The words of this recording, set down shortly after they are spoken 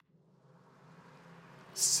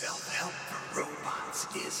Self-help for robots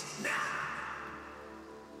is now.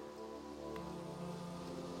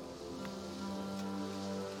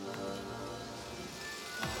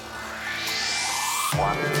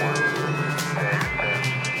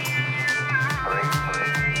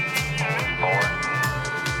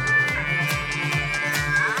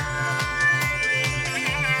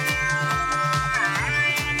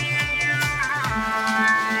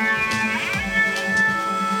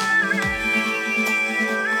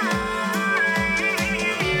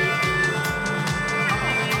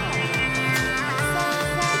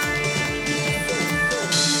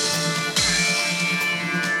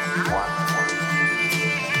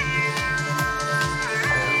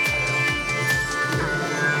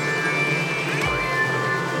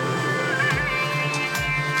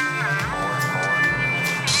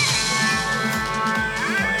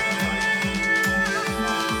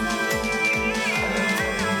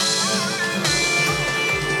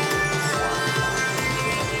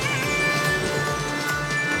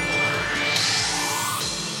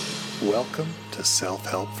 Welcome to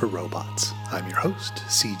Self-Help for Robots. I'm your host,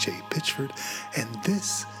 CJ Pitchford, and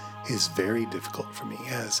this is very difficult for me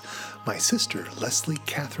as my sister, Leslie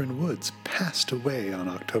Catherine Woods, passed away on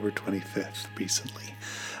October 25th recently.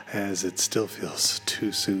 As it still feels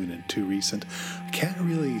too soon and too recent, I can't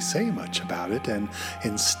really say much about it, and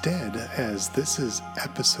instead, as this is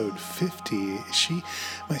episode 50,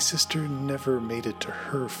 my sister never made it to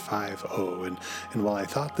her 50, and while I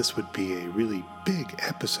thought this would be a really big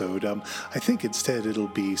episode, I think instead it'll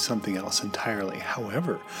be something else entirely.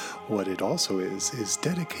 However, what it also is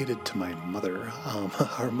dedicated to my mother.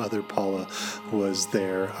 Our mother, Paula, was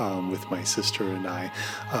there with my sister and I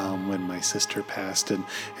when my sister passed, and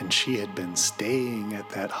she had been staying at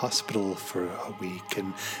that hospital for a week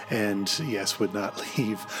and yes, would not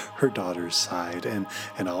leave her daughter's side and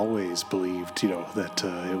always believed, that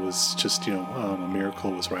it was just, a miracle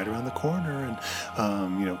was right around the corner,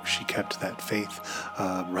 and, she kept that faith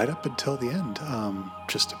right up until the end,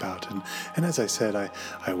 just about. And as I said,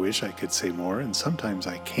 I wish I could say more, and sometimes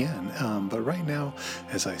I can, but right now,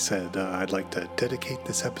 as I said, I'd like to dedicate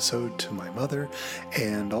this episode to my mother,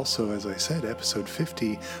 and also, as I said, episode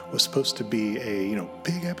 50 was supposed to be a,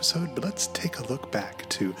 big episode, but let's take a look back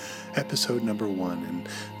to episode number 1 and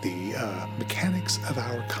the mechanics of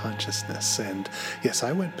our consciousness. And yes,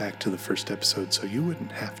 I went back to the first episode so you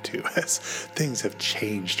wouldn't have to, as things have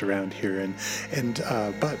changed around here, and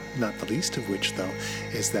but not the least of which, though,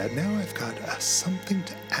 is that now I've got something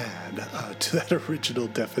to add to that original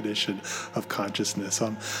definition of consciousness.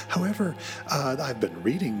 However, I've been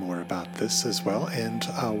reading more about this as well, and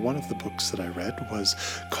one of the books that I read was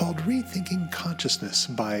called Rethinking Consciousness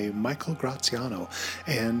by Michael Graziano.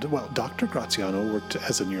 And, well, Dr. Graziano worked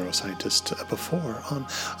as a neuroscientist before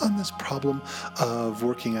on this problem of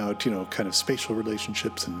working out, kind of spatial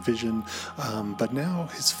relationships and vision, but now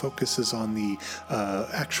his focus is on the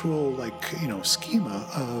actual, schema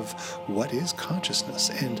of what is consciousness.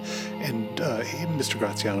 And Mr.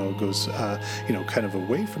 Graziano goes, kind of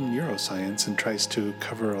away from neuroscience and tries to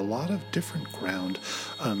cover a lot of different ground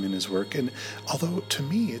in his work. And although to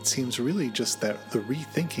me it seems really just that the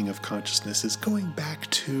rethinking of consciousness is going back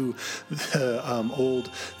to the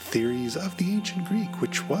old theories of the ancient Greek,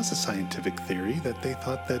 which was a scientific theory that they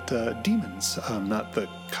thought that demons, not the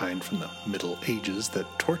kind from the Middle Ages that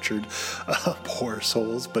tortured poor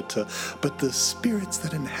souls, but the spirits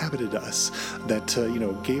that inhabited us, that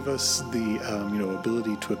gave us the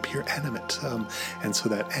ability to appear animate, and so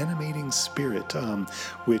that animating spirit,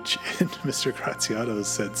 which in Mr. Graziano's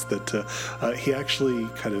sense that he actually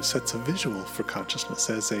kind of sets a visual for consciousness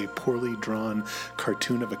as a poorly drawn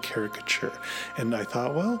cartoon of a caricature. And I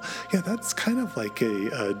thought, well, yeah, that's kind of like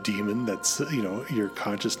a demon that's your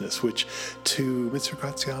consciousness, which to Mr.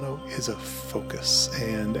 Graziano is a focus.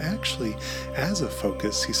 And actually, as a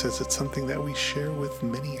focus, he says it's something that we share with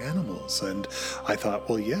many animals. And I thought,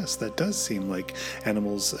 well, yes, that does seem like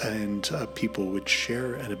animals and people would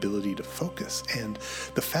share an ability to focus. And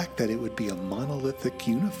the fact that it would be a monolithic,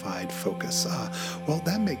 unified focus, well,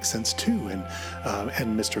 that makes sense too.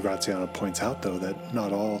 And Mr. Graziano points out, though, that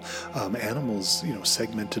not all animals,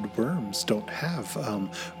 segmented worms don't have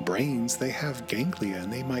brains. They have ganglia,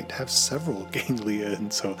 and they might have several ganglia.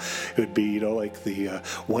 And so it would be, like the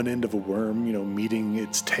one end of a worm, meeting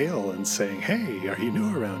its tail and saying, "Hey, are you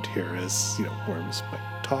new around here?" As worms might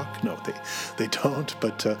talk. No, they don't.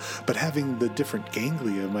 But having the different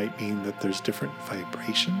ganglia might mean that there's different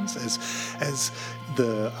vibrations. As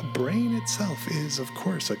the brain itself is, of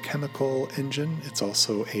course, a chemical engine. It's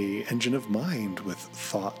also a engine of mind with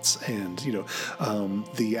thoughts and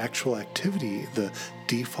the actual activity, the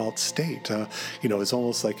default state, is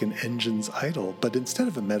almost like an engine's idle, but instead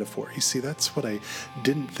of a metaphor. You see, that's what I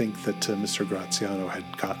didn't think that Mr. Graziano had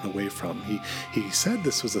gotten away from. He said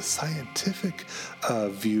this was a scientific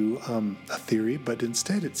view, a theory, but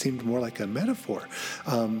instead it seemed more like a metaphor.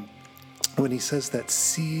 When he says that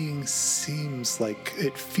seeing seems like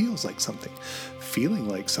it feels like something, feeling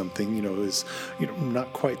like something, is,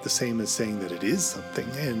 not quite the same as saying that it is something.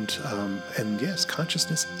 And yes,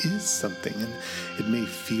 consciousness is something, and it may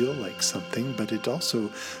feel like something, but it also,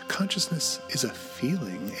 consciousness is a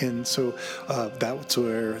feeling. And so that's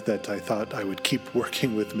where that I thought I would keep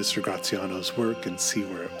working with Mr. Graziano's work and see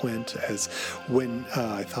where it went, as when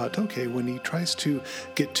I thought, okay, when he tries to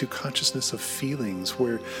get to consciousness of feelings,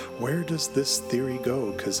 where does this theory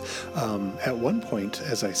go? Because at one point,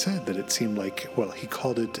 as I said, that it seemed like, he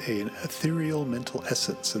called it an ethereal mental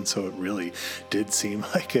essence, and so it really did seem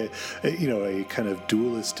like a kind of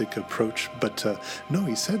dualistic approach. But no,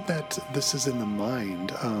 he said that this is in the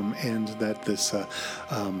mind, and that this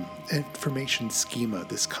information schema,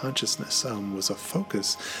 this consciousness, was a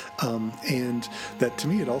focus, and that to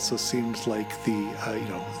me it also seemed like the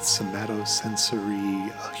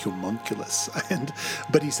somatosensory homunculus.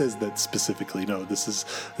 But he says that specifically, no, this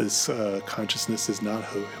consciousness is not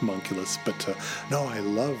homunculus, but no, I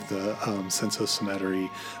love the sensosomatory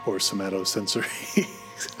or somatosensory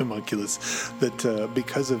homunculus, that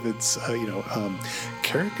because of its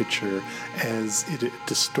caricature, as it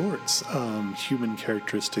distorts human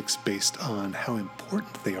characteristics based on how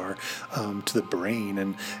important they are to the brain.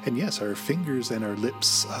 And yes, our fingers and our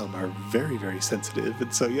lips are very, very sensitive.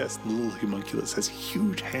 And so yes, the little homunculus has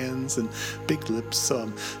huge hands and big lips,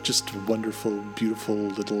 just wonderful, beautiful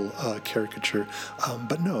little caricature.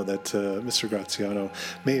 But no, that Mr. Graziano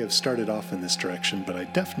may have started off in this direction, but I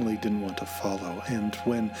definitely didn't want to follow. And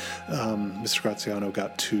when Mr. Graziano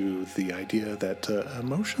got to the idea that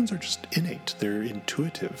emotions are just innate, they're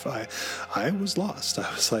intuitive, I was lost.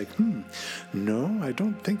 I was like, no, I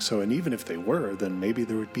don't think so. And even if they were, then maybe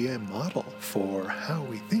there would be a model for how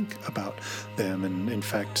we think about them. And in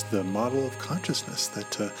fact, the model of consciousness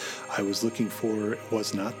that I was looking for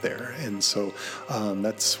was not there. And so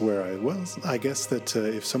that's where I guess that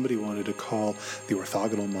if somebody wanted to call the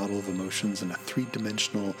orthogonal model of emotions and a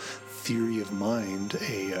three-dimensional theory of mind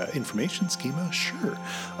a information schema, sure.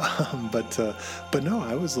 But no,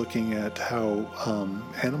 I was looking at how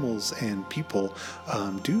animals and people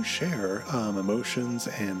do share emotions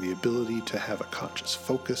and the ability to have a conscious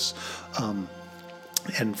focus.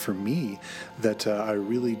 And for me, that I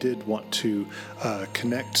really did want to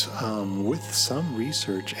connect with some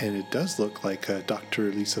research, and it does look like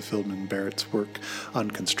Dr. Lisa Feldman Barrett's work on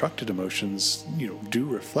constructed emotions, do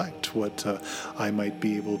reflect what I might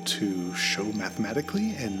be able to show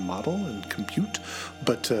mathematically and model and compute.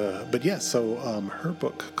 But yes, so her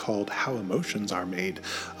book called How Emotions Are Made,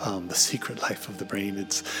 The Secret Life of the Brain.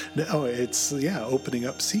 It's opening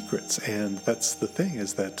up secrets, and that's the thing,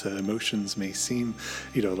 is that emotions may seem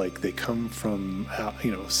like they come from,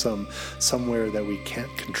 somewhere that we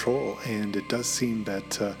can't control. And it does seem that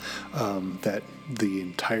that the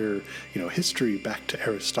entire, history back to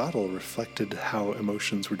Aristotle reflected how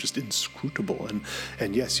emotions were just inscrutable.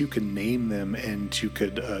 And yes, you can name them and you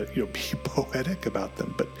could, be poetic about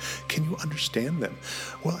them, but can you understand them?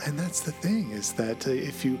 Well, and that's the thing, is that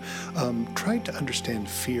if you tried to understand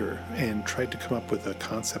fear and tried to come up with a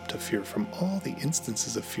concept of fear from all the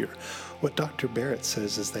instances of fear, what Dr. Barrett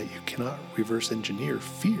says is that you cannot reverse engineer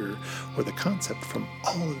fear or the concept from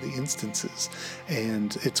all of the instances.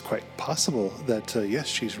 And it's quite possible that, yes,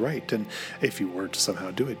 she's right. And if you were to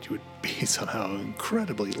somehow do it, you would be somehow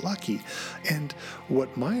incredibly lucky. And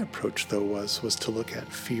what my approach, though, was to look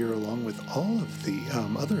at fear along with all of the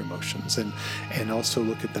other emotions, and also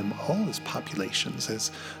look at them all as populations,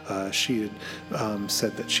 as she had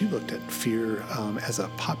said that she looked at fear as a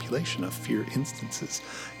population of fear instances.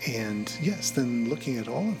 And yes, then looking at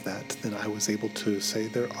all of that, then I was able to say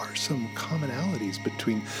there are some commonalities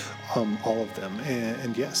between all of them.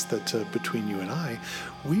 And yes, that between you and I,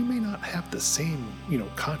 we may not have the same,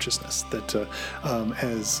 consciousness, that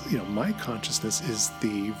as, my consciousness is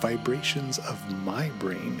the vibrations of my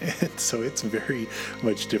brain. And so it's very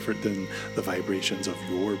much different than the vibrations of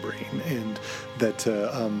your brain. And that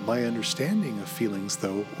my understanding of feelings,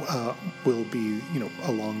 though, will be,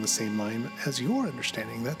 along the same line as your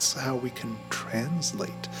understanding. That's how we can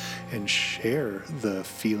translate and share the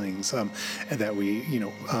feelings, and that we,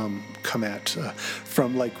 come at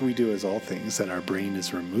from, like we do as all things, that our brain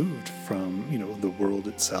is removed from, the world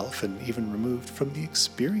itself, and even removed from the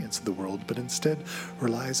experience of the world, but instead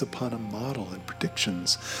relies upon a model and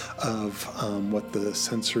predictions of what the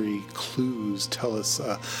sensory clues tell us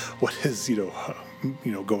what is,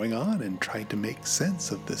 going on, and trying to make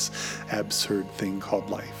sense of this absurd thing called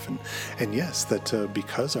life. And yes, that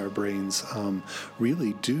because our brains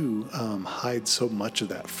really do hide so much of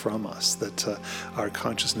that from us, that our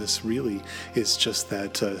consciousness really is just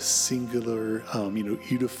that singular,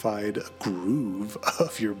 unified groove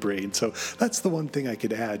of your brain. So that's the one thing I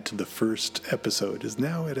could add to the first episode, is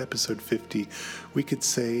now at episode 50, we could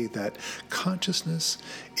say that consciousness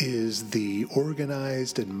is the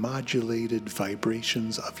organized and modulated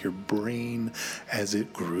vibrations of your brain as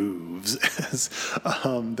it grooves.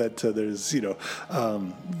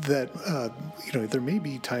 There may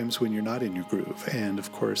be times when you're not in your groove, and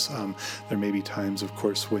of course there may be times, of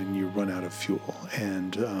course, when you run out of fuel,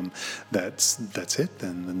 and that's it.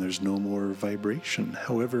 Then there's no more vibration.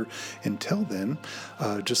 However, until then,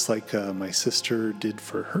 just like my sister did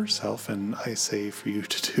for herself, and I say for you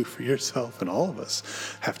to do for yourself, and all of us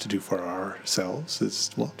have to do for ourselves,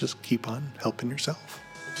 is, well, just keep on helping yourself.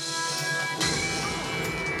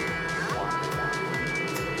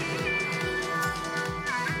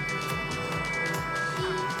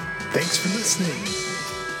 Thanks for listening.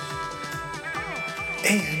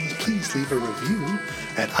 And please leave a review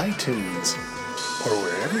at iTunes or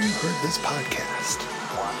wherever you heard this podcast.